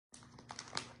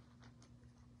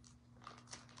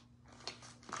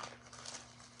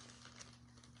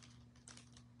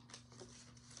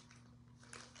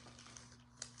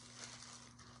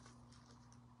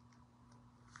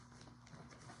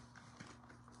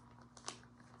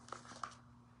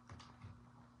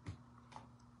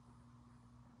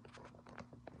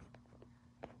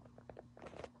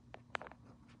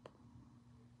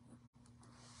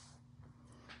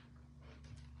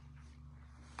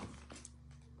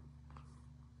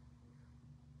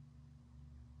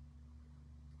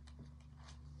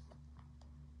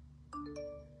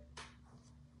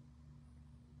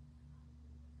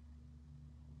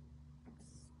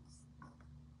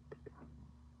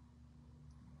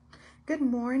Good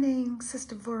morning,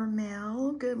 Sister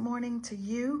Vermel. Good morning to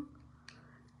you.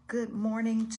 Good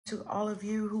morning to all of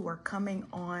you who are coming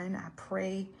on. I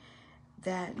pray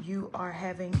that you are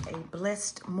having a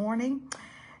blessed morning.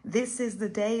 This is the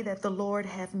day that the Lord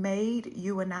hath made.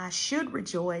 You and I should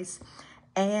rejoice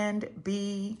and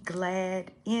be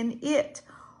glad in it.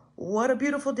 What a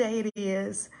beautiful day it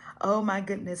is. Oh my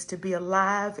goodness, to be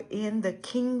alive in the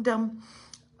kingdom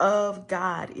of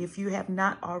God. If you have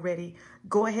not already,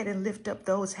 go ahead and lift up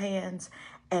those hands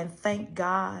and thank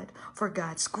God for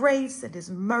God's grace and his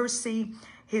mercy,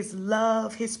 his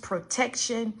love, his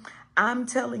protection. I'm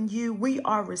telling you, we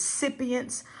are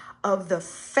recipients of the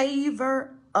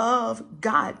favor of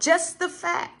God. Just the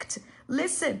fact,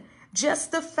 listen,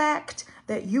 just the fact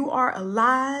that you are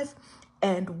alive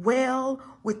and well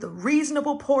with a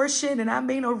reasonable portion, and I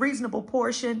mean a reasonable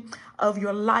portion of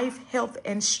your life, health,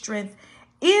 and strength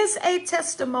is a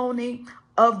testimony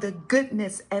of the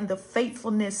goodness and the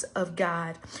faithfulness of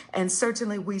God. And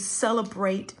certainly we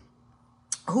celebrate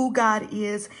who God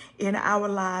is in our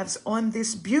lives on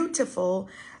this beautiful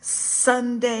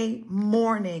Sunday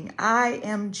morning. I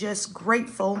am just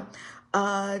grateful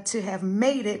to have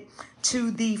made it to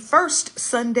the first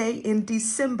Sunday in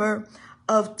December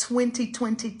of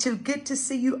 2022. Good to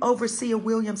see you, Overseer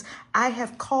Williams. I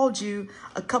have called you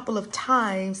a couple of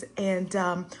times and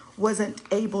wasn't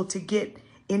able to get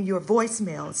in your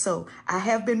voicemail. So I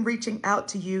have been reaching out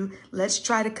to you. Let's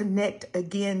try to connect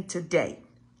again today.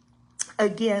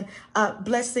 Again,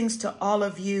 blessings to all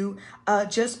of you.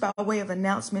 Just by way of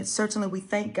announcement, certainly we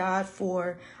thank God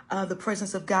for the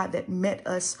presence of God that met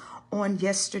us on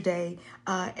yesterday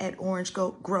at Orange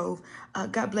Grove.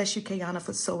 God bless you, Kayana,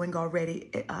 for sowing already.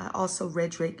 Also,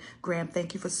 Redrick Graham,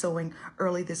 thank you for sowing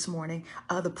early this morning.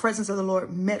 The presence of the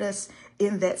Lord met us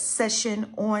in that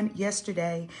session on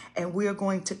yesterday, and we are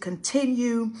going to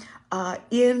continue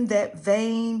in that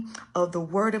vein of the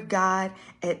Word of God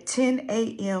at 10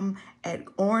 a.m. at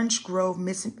Orange Grove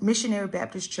Missionary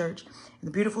Baptist Church in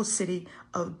the beautiful city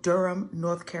of Durham,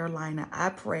 North Carolina. I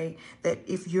pray that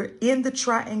if you're in the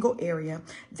Triangle area,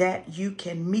 that you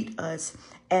can meet us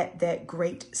at that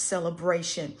great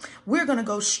celebration. We're going to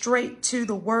go straight to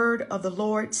the word of the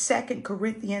Lord, 2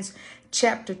 Corinthians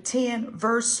chapter 10,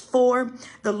 verse 4.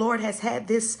 The Lord has had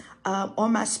this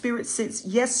on my spirit since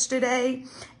yesterday,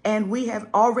 and we have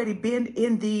already been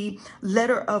in the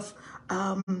letter of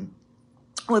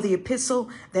the epistle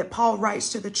that Paul writes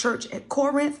to the church at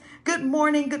Corinth. Good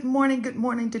morning, good morning, good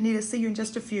morning, Danita. See you in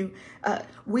just a few.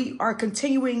 We are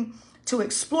continuing to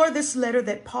explore this letter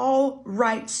that Paul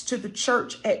writes to the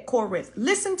church at Corinth.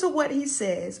 Listen to what he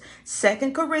says.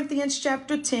 2 Corinthians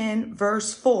chapter 10,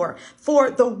 verse 4. For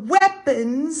the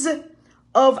weapons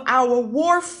of our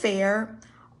warfare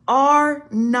are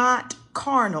not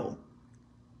carnal.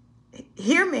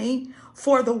 Hear me.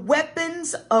 For the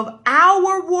weapons of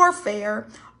our warfare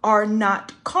are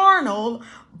not carnal,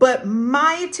 but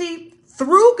mighty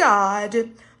through God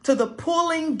to the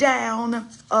pulling down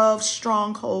of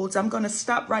strongholds. I'm going to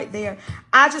stop right there.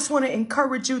 I just want to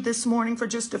encourage you this morning for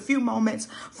just a few moments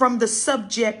from the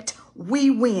subject, we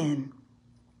win.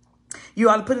 You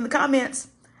ought to put in the comments,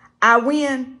 I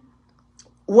win.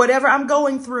 Whatever I'm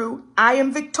going through, I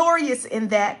am victorious in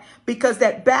that because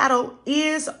that battle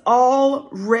is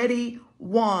already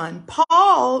won.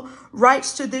 Paul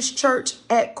writes to this church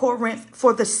at Corinth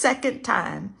for the second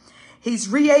time. He's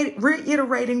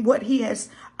reiterating what he has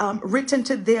written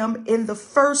to them in the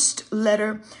first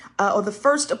letter or the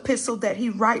first epistle that he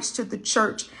writes to the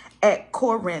church at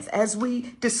Corinth. As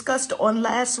we discussed on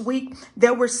last week,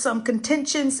 there were some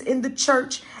contentions in the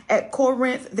church at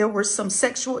Corinth. There were some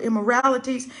sexual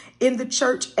immoralities in the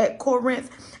church at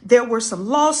Corinth. There were some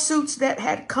lawsuits that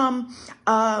had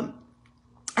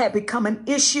become an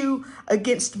issue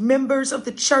against members of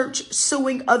the church,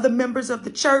 suing other members of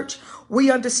the church. We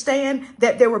understand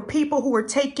that there were people who were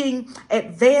taking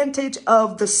advantage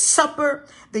of the supper,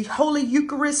 the Holy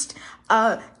Eucharist,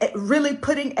 really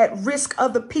putting at risk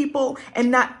other people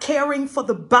and not caring for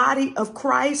the body of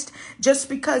Christ. Just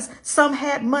because some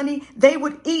had money, they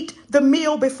would eat the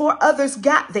meal before others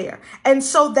got there. And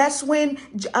so that's when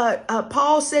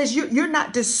Paul says you're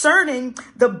not discerning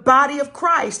the body of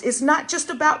Christ. It's not just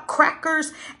about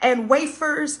crackers and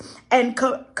wafers and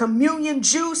communion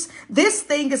juice. This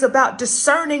thing is about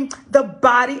discerning the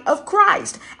body of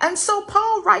Christ. And so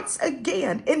Paul writes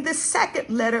again in this second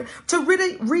letter to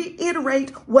really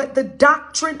reiterate what the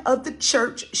doctrine of the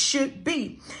church should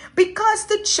be. Because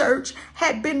the church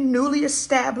had been newly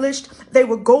established, they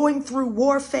were going through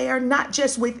warfare, not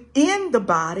just within the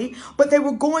body, but they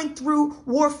were going through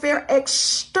warfare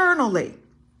externally.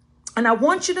 And I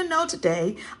want you to know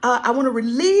today, I want to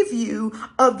relieve you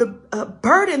of the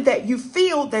burden that you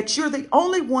feel that you're the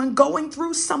only one going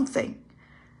through something.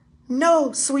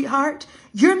 No, sweetheart,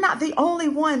 you're not the only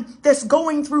one that's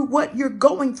going through what you're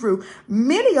going through.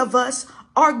 Many of us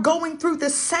are going through the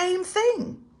same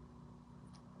thing.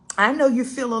 I know you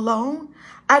feel alone.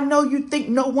 I know you think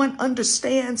no one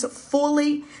understands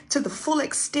fully to the full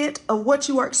extent of what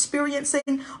you are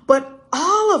experiencing, but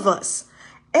all of us,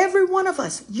 every one of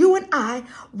us, you and I,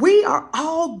 we are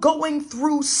all going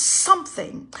through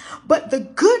something. But the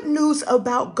good news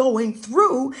about going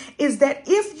through is that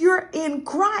if you're in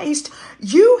Christ,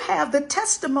 you have the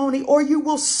testimony, or you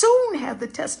will soon have the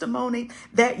testimony,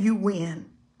 that you win.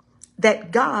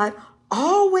 That God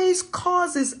always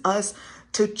causes us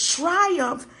to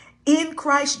triumph in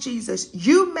Christ Jesus.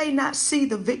 You may not see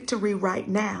the victory right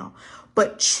now,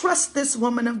 but trust this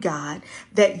woman of God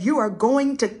that you are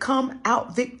going to come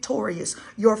out victorious.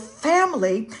 Your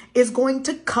family is going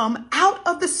to come out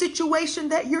of the situation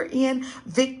that you're in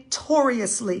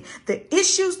victoriously. The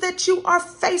issues that you are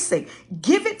facing,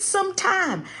 give it some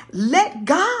time. Let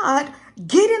God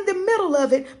get in the middle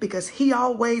of it, because he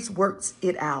always works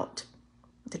it out.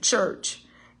 The church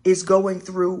is going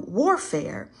through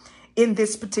warfare in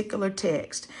this particular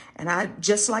text. And I,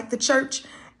 just like the church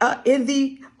in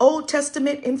the Old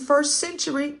Testament in first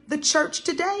century, the church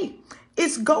today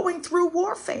is going through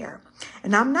warfare.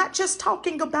 And I'm not just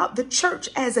talking about the church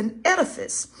as an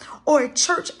edifice or a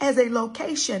church as a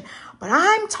location, but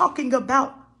I'm talking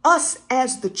about us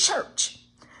as the church.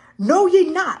 Know ye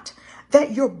not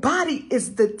that your body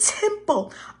is the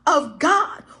temple of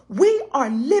God? We are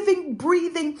living,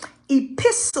 breathing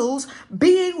epistles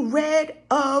being read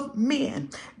of men.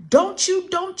 Don't you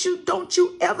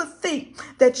ever think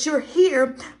that you're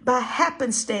here by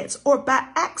happenstance or by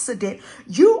accident.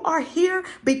 You are here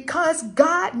because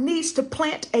God needs to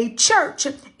plant a church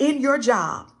in your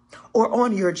job or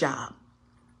on your job.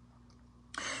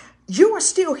 You are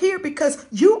still here because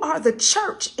you are the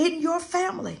church in your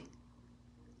family.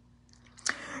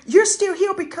 You're still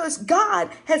here because God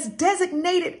has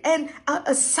designated and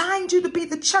assigned you to be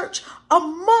the church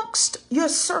amongst your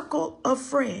circle of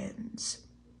friends.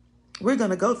 We're going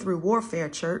to go through warfare,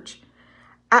 church.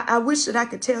 I wish that I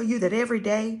could tell you that every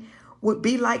day would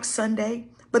be like Sunday,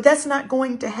 but that's not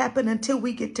going to happen until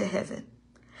we get to heaven.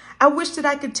 I wish that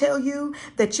I could tell you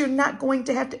that you're not going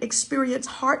to have to experience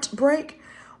heartbreak,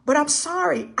 but I'm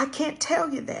sorry, I can't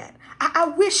tell you that. I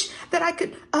wish that I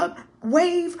could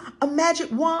wave a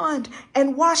magic wand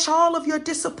and wash all of your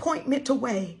disappointment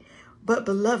away. But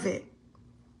beloved,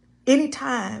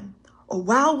 anytime or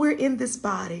while we're in this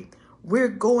body, we're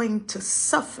going to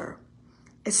suffer,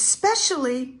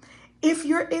 especially if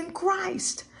you're in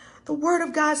Christ. The word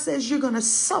of God says you're going to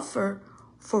suffer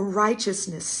for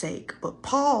righteousness' sake. But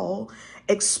Paul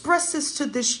expresses to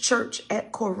this church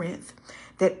at Corinth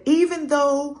that even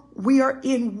though we are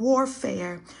in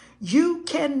warfare, you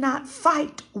cannot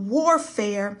fight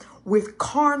warfare with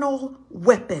carnal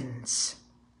weapons.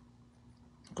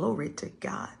 Glory to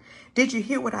God. Did you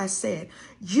hear what I said?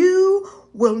 You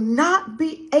will not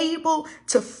be able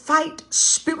to fight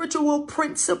spiritual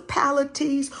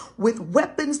principalities with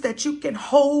weapons that you can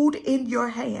hold in your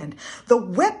hand. The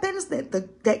weapons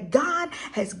that God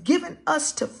has given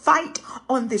us to fight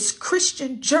on this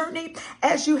Christian journey,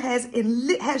 as you have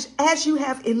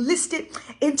enlisted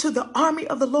into the army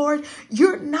of the Lord,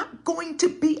 you're not going to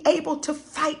be able to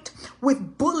fight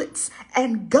with bullets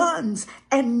and guns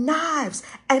and knives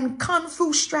and kung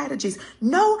fu strategies.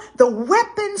 No, the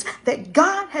weapons that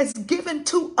God has given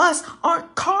to us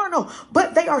aren't carnal,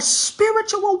 but they are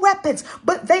spiritual weapons,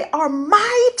 but they are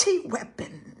mighty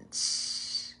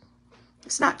weapons.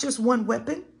 It's not just one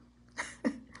weapon.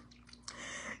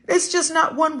 It's just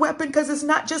not one weapon because it's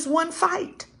not just one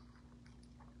fight.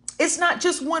 It's not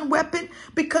just one weapon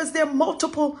because there are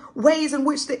multiple ways in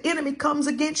which the enemy comes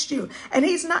against you. And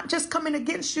he's not just coming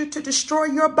against you to destroy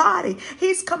your body.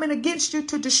 He's coming against you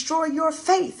to destroy your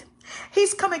faith.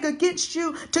 He's coming against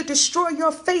you to destroy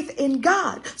your faith in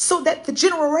God so that the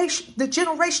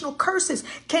generational curses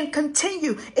can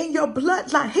continue in your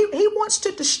bloodline. He wants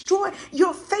to destroy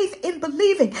your faith in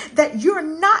believing that you're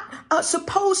not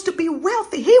supposed to be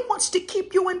wealthy. He wants to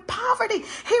keep you in poverty.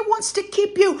 He wants to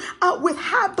keep you with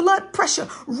high blood pressure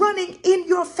running in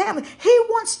your family. He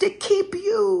wants to keep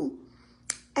you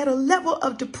at a level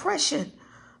of depression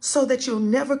so that you'll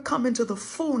never come into the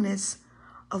fullness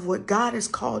of what God has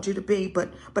called you to be.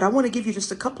 But I want to give you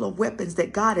just a couple of weapons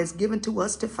that God has given to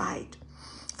us to fight.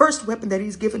 First weapon that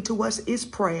he's given to us is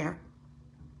prayer.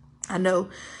 I know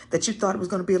that you thought it was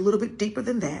going to be a little bit deeper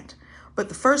than that, But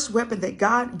the first weapon that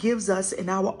God gives us in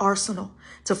our arsenal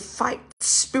to fight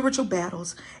spiritual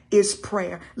battles is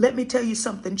prayer. Let me tell you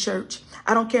something, church.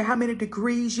 I don't care how many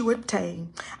degrees you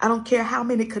obtain. I don't care how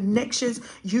many connections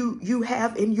you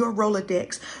have in your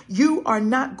Rolodex. You are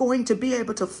not going to be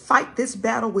able to fight this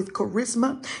battle with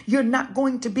charisma. You're not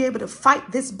going to be able to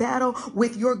fight this battle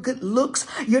with your good looks.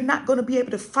 You're not going to be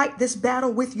able to fight this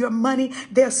battle with your money.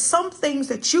 There's some things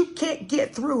that you can't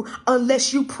get through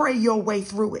unless you pray your way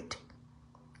through it.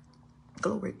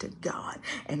 Glory to God.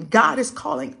 And God is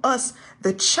calling us,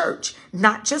 the church,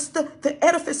 not just the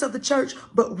edifice of the church,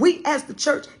 but we as the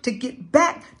church, to get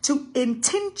back to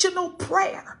intentional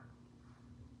prayer.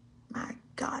 My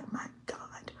God, my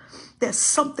God. There's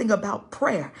something about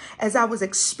prayer. As I was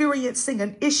experiencing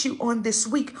an issue on this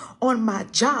week on my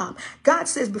job, God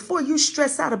says, before you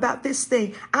stress out about this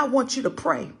thing, I want you to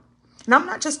pray. And I'm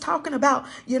not just talking about,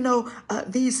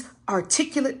 these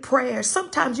articulate prayers.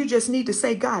 Sometimes you just need to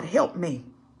say, God, help me.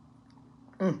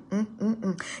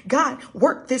 God,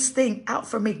 work this thing out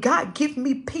for me. God, give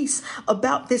me peace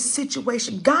about this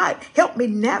situation. God, help me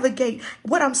navigate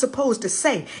what I'm supposed to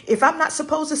say. If I'm not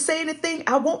supposed to say anything,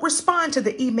 I won't respond to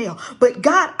the email. But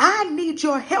God, I need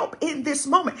your help in this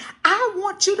moment. I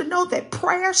want you to know that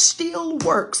prayer still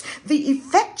works. The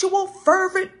effectual,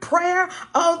 fervent prayer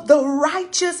of the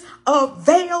righteous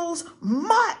avails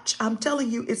much. I'm telling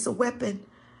you, it's a weapon.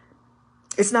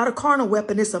 It's not a carnal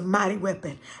weapon. It's a mighty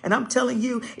weapon. And I'm telling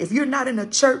you, if you're not in a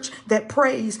church that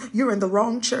prays, you're in the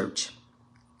wrong church.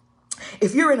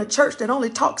 If you're in a church that only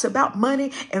talks about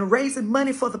money and raising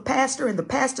money for the pastor and the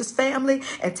pastor's family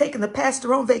and taking the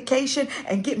pastor on vacation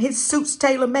and getting his suits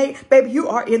tailor-made, baby, you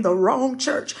are in the wrong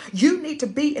church. You need to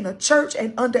be in a church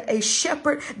and under a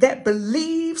shepherd that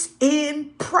believes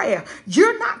in prayer.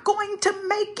 You're not going to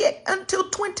make it until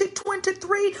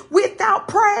 2023 without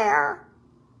prayer.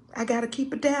 I got to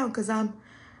keep it down because I'm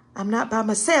not by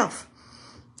myself.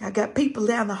 I got people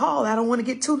down the hall. I don't want to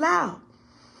get too loud.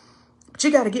 But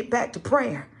you got to get back to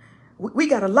prayer. We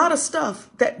got a lot of stuff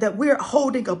that we're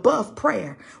holding above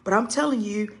prayer. But I'm telling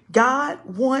you, God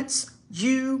wants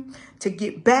you to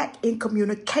get back in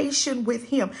communication with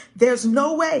him. There's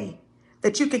no way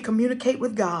that you can communicate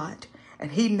with God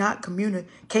and he not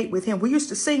communicate with him. We used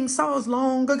to sing songs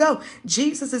long ago.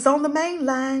 Jesus is on the main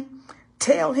line.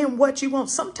 Tell him what you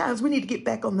want. Sometimes we need to get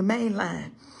back on the main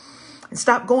line and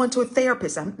stop going to a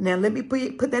therapist. Now, let me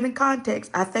put that in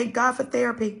context. I thank God for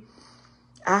therapy.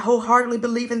 I wholeheartedly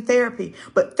believe in therapy,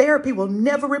 but therapy will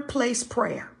never replace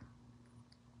prayer.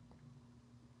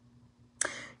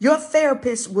 Your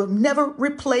therapist will never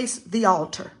replace the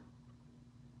altar.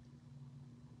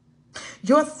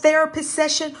 Your therapist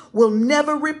session will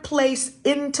never replace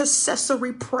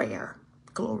intercessory prayer.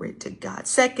 Glory to God.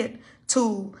 Second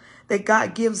tool that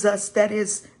God gives us that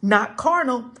is not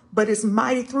carnal, but is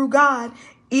mighty through God,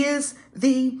 is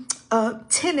the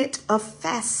tenet of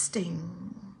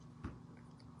fasting.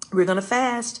 We're going to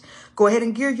fast. Go ahead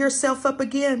and gear yourself up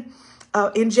again.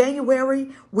 In January,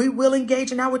 we will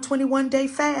engage in our 21-day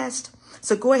fast.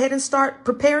 So go ahead and start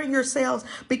preparing yourselves,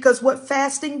 because what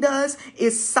fasting does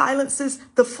is silences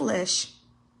the flesh.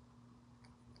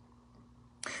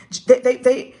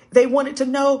 They wanted to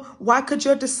know, why could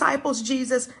your disciples,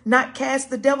 Jesus, not cast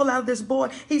the devil out of this boy?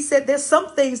 He said there's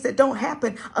some things that don't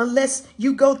happen unless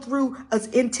you go through an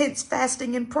intense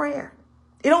fasting and prayer.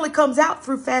 It only comes out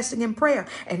through fasting and prayer.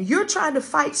 And you're trying to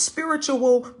fight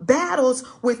spiritual battles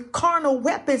with carnal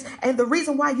weapons. And the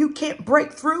reason why you can't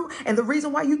break through and the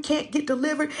reason why you can't get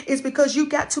delivered is because you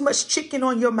got too much chicken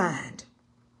on your mind.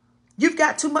 You've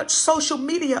got too much social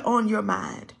media on your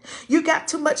mind. You got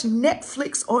too much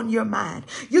Netflix on your mind.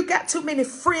 You got too many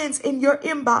friends in your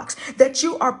inbox that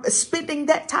you are spending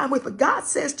that time with. But God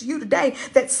says to you today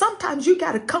that sometimes you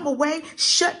got to come away,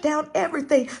 shut down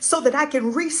everything so that I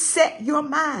can reset your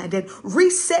mind and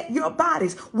reset your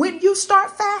bodies. When you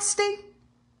start fasting,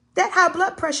 that high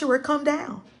blood pressure will come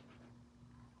down.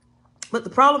 But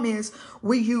the problem is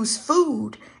we use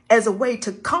food as a way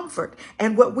to comfort.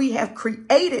 And what we have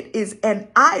created is an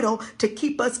idol to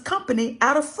keep us company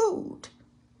out of food.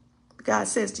 God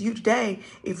says to you today,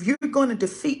 if you're going to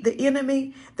defeat the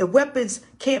enemy, the weapons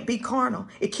can't be carnal.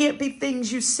 It can't be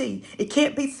things you see. It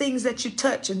can't be things that you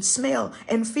touch and smell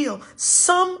and feel.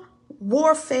 Some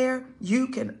warfare you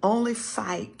can only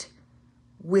fight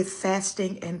with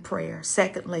fasting and prayer.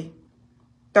 Thirdly,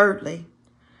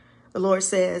 the Lord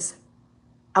says,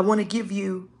 I want to give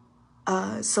you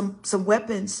some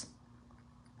weapons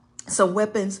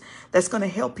that's going to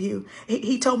help you.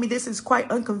 He told me this is quite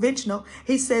unconventional.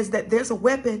 He says that there's a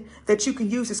weapon that you can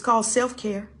use. It's called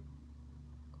self-care.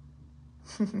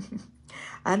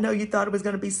 I know you thought it was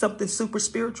going to be something super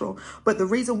spiritual, but the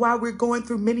reason why we're going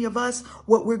through, many of us,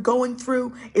 what we're going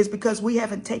through is because we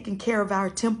haven't taken care of our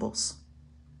temples.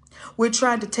 We're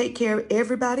trying to take care of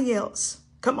everybody else.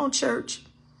 Come on, church.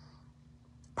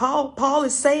 Paul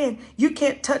is saying you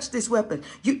can't touch this weapon.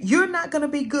 You're not going to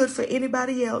be good for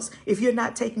anybody else if you're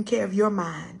not taking care of your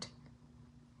mind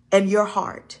and your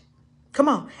heart. Come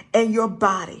on. And your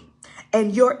body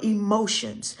and your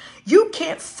emotions. You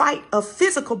can't fight a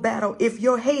physical battle if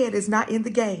your head is not in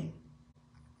the game.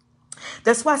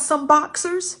 That's why some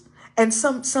boxers and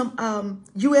some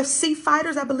UFC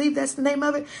fighters, I believe that's the name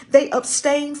of it, they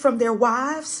abstain from their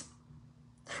wives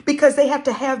because they have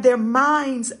to have their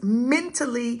minds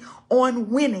mentally on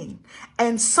winning.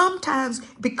 And sometimes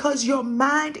because your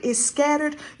mind is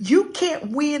scattered, you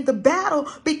can't win the battle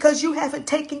because you haven't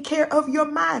taken care of your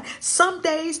mind. Some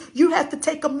days you have to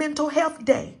take a mental health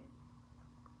day.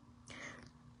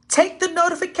 Take the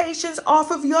notifications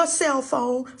off of your cell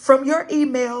phone from your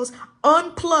emails,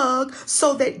 unplug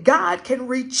so that God can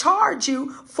recharge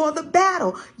you for the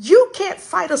battle. You can't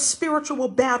fight a spiritual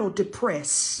battle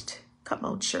depressed. Come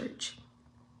on, church.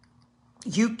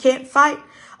 You can't fight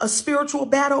a spiritual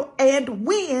battle and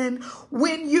win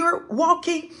when you're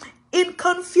walking in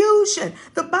confusion.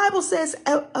 The Bible says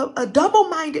a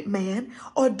double-minded man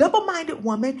or a double-minded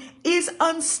woman is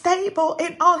unstable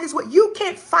in all his ways. You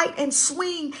can't fight and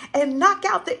swing and knock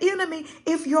out the enemy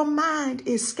if your mind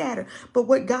is scattered. But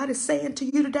what God is saying to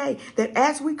you today, that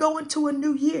as we go into a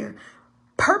new year,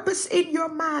 purpose in your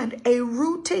mind a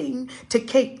routine to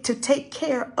take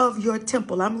care of your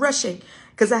temple. I'm rushing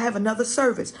because I have another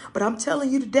service, but I'm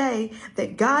telling you today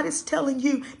that God is telling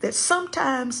you that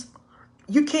sometimes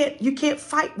you can't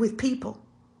fight with people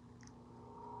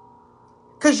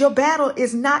because your battle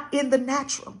is not in the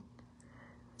natural.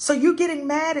 So you getting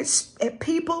mad at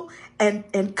people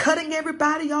and cutting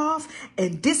everybody off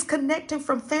and disconnecting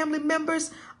from family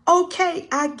members. Okay,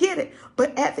 I get it.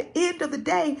 But at the end of the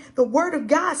day, the word of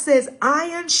God says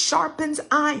iron sharpens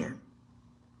iron.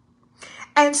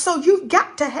 And so you've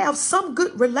got to have some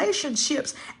good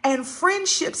relationships and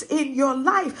friendships in your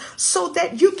life so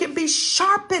that you can be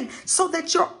sharpened, so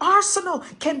that your arsenal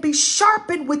can be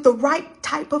sharpened with the right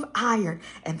type of iron.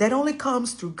 And that only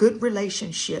comes through good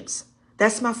relationships.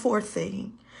 That's my fourth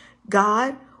thing.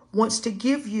 God wants to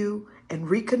give you and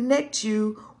reconnect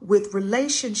you with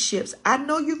relationships. I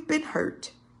know you've been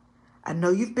hurt. I know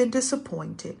you've been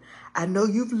disappointed. I know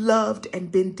you've loved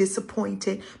and been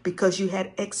disappointed because you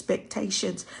had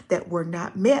expectations that were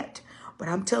not met. But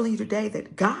I'm telling you today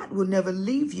that God will never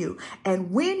leave you.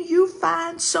 And when you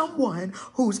find someone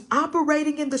who's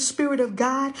operating in the Spirit of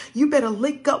God, you better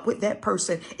link up with that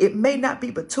person. It may not be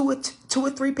but two or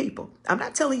three people. I'm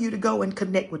not telling you to go and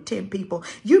connect with 10 people.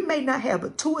 You may not have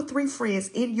but 2 or 3 friends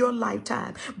in your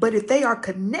lifetime. But if they are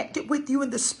connected with you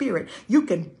in the Spirit, you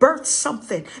can birth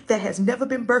something that has never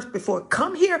been birthed before.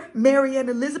 Come here, Mary and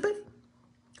Elizabeth.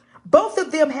 Both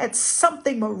of them had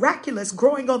something miraculous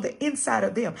growing on the inside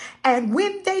of them. And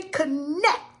when they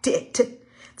connected,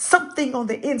 something on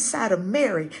the inside of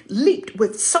Mary leaped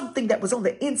with something that was on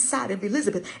the inside of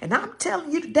Elizabeth. And I'm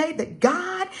telling you today that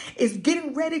God is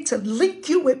getting ready to link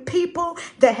you with people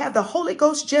that have the Holy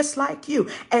Ghost just like you.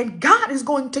 And God is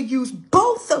going to use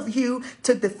both of you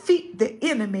to defeat the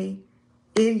enemy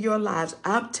in your lives.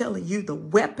 I'm telling you, the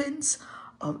weapons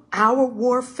of our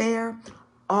warfare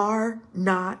are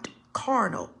not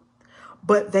carnal,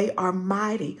 but they are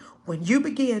mighty. When you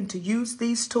begin to use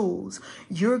these tools,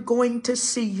 you're going to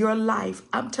see your life,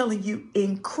 I'm telling you,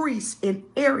 increase in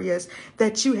areas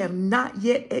that you have not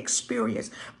yet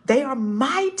experienced. They are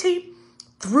mighty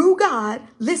through God,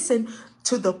 listen,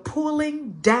 to the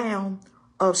pulling down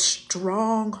of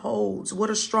strongholds. What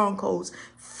are strongholds?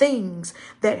 Things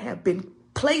that have been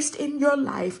placed in your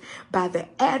life by the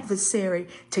adversary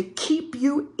to keep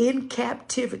you in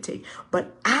captivity.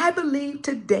 But I believe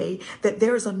today that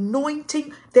there is an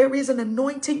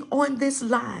anointing on this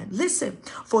line. Listen,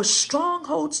 for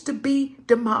strongholds to be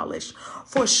demolished,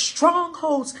 for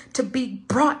strongholds to be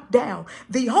brought down.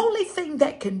 The only thing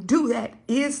that can do that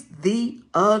is the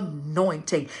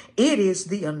anointing. It is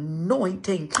the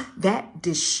anointing that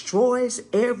destroys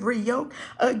every yoke.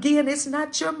 Again, it's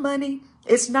not your money.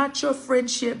 It's not your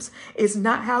friendships. It's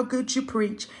not how good you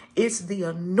preach. It's the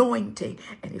anointing.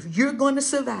 And if you're going to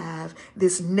survive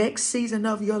this next season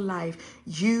of your life,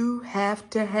 you have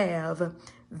to have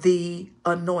the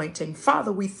anointing.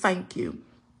 Father, we thank you.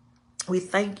 We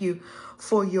thank you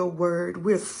for your word.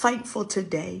 We're thankful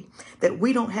today that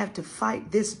we don't have to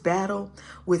fight this battle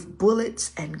with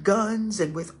bullets and guns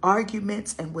and with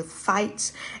arguments and with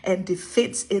fights and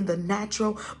defense in the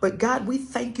natural. But God, we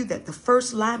thank you that the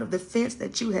first line of defense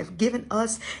that you have given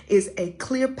us is a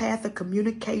clear path of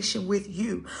communication with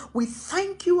you. We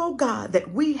thank you, oh God,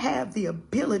 that we have the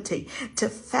ability to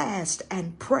fast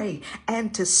and pray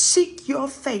and to seek your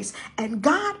face. And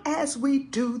God, as we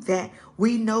do that,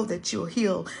 we know that you'll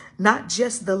heal not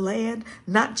just the land,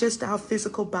 not just our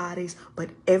physical bodies,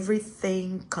 but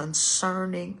everything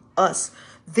concerning us.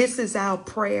 This is our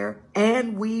prayer,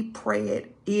 and we pray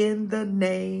it in the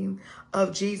name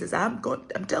of Jesus. I'm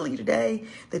telling you today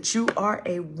that you are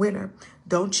a winner.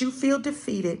 Don't you feel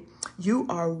defeated. You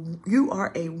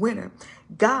are a winner.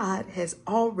 God has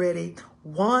already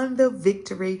won the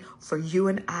victory for you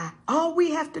and I. All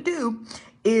we have to do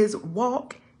is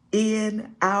walk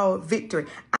in our victory.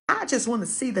 I just want to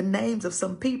see the names of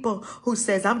some people who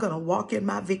says, I'm going to walk in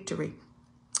my victory.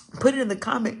 Put it in the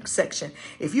comment section.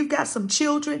 If you've got some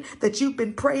children that you've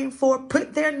been praying for,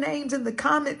 put their names in the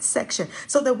comment section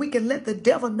so that we can let the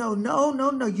devil know,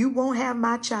 no, you won't have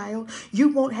my child. You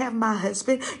won't have my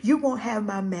husband. You won't have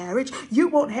my marriage. You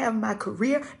won't have my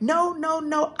career. No,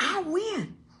 I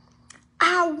win.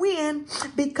 I win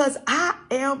because I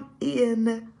am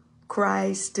in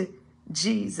Christ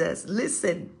Jesus.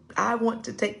 Listen, I want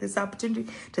to take this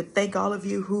opportunity to thank all of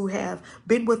you who have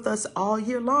been with us all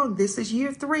year long. This is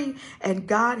year 3, and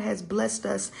God has blessed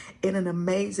us in an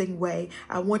amazing way.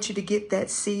 I want you to get that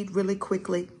seed really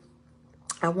quickly.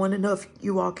 I want to know if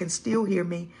you all can still hear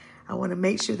me. I want to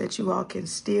make sure that you all can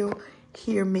still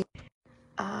hear me.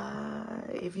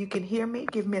 If you can hear me,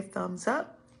 give me a thumbs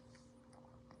up.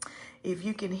 If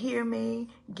you can hear me,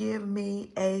 give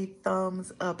me a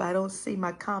thumbs up. I don't see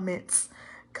my comments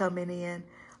coming in.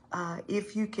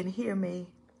 If you can hear me,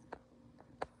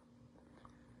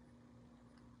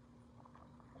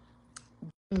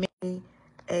 give me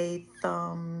a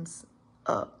thumbs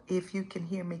up. If you can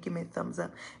hear me, give me a thumbs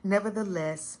up.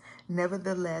 Nevertheless,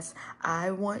 I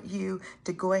want you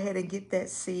to go ahead and get that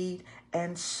seed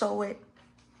and sow it.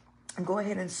 Go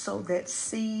ahead and sow that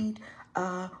seed.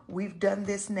 We've done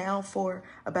this now for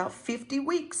about 50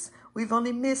 weeks. We've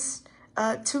only missed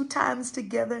 2 times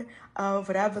together,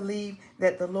 but I believe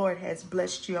that the Lord has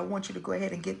blessed you. I want you to go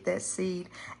ahead and get that seed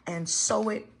and sow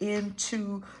it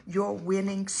into your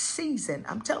winning season.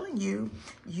 I'm telling you,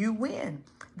 you win.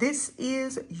 This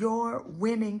is your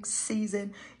winning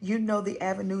season. You know the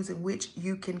avenues in which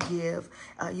you can give.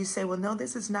 You say, well, no,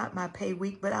 this is not my pay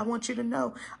week, but I want you to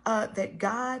know that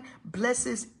God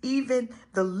blesses even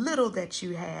the little that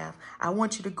you have. I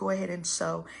want you to go ahead and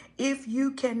sow. If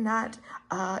you cannot,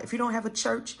 if you don't have a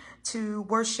church to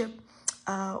worship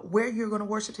where you're going to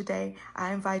worship today,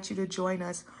 I invite you to join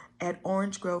us at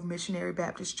Orange Grove Missionary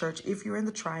Baptist Church. If you're in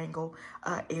the Triangle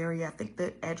area, I think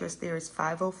the address there is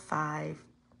 505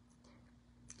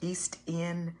 East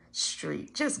End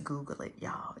Street. Just Google it,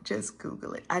 y'all. Just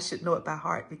Google it. I should know it by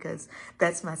heart because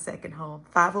that's my second home.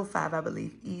 505, I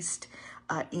believe, East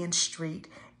End Street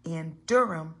in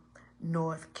Durham,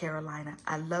 North Carolina.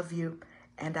 I love you,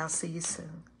 and I'll see you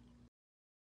soon.